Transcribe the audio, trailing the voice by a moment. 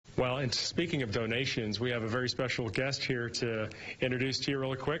Well, and speaking of donations, we have a very special guest here to introduce to you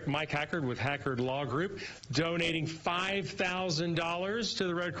really quick. Mike Hackard with Hackard Law Group, donating $5,000 to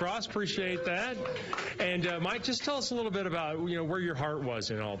the Red Cross. Appreciate that. And Mike, just tell us a little bit about where your heart was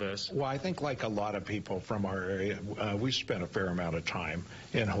in all this. Well, I think like a lot of people from our area, we spent a fair amount of time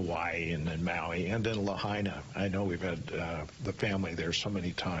in Hawaii and in Maui and in Lahaina. I know we've had the family there so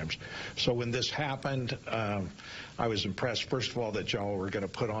many times. So when this happened, I was impressed, first of all, that y'all were going to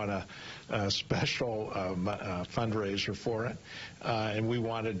put on a special fundraiser for it, and we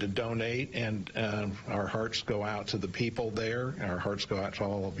wanted to donate, and our hearts go out to the people there. Our hearts go out to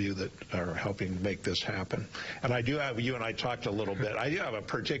all of you that are helping make this happen. And I do have, you and I talked a little bit, I do have a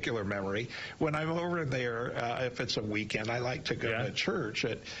particular memory. When I'm over there, if it's a weekend, I like to go to church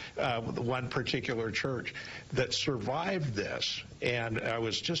at one particular church that survived this, and I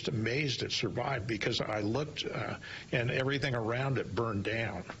was just amazed it survived, because I looked and everything around it burned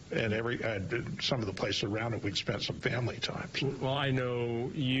down, and some of the places around it we'd spent some family time. Well, I know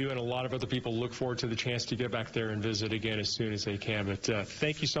you and a lot of other people look forward to the chance to get back there and visit again as soon as they can. But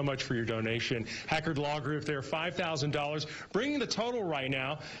thank you so much for your donation. Hackard Law Group there, $5,000, bringing the total right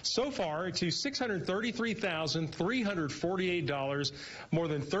now so far to $633,348. More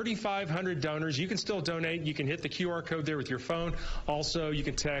than 3,500 donors. You can still donate. You can hit the QR code there with your phone. Also, you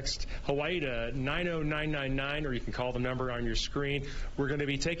can text Hawaii to 90999, or you can call the number on your screen. We're going to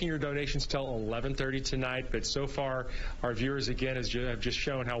be taking your donations till 11:30 tonight, but so far our viewers again have just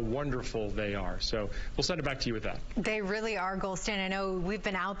shown how wonderful they are. So we'll send it back to you with that. They really are, Golston. I know we've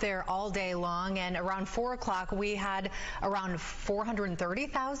been out there all day long, and around 4 o'clock we had around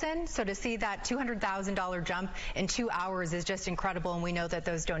 430,000. So to see that $200,000 jump in 2 hours is just incredible, and we know that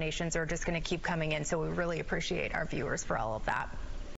those donations are just going to keep coming in. So we really appreciate our viewers for all of that.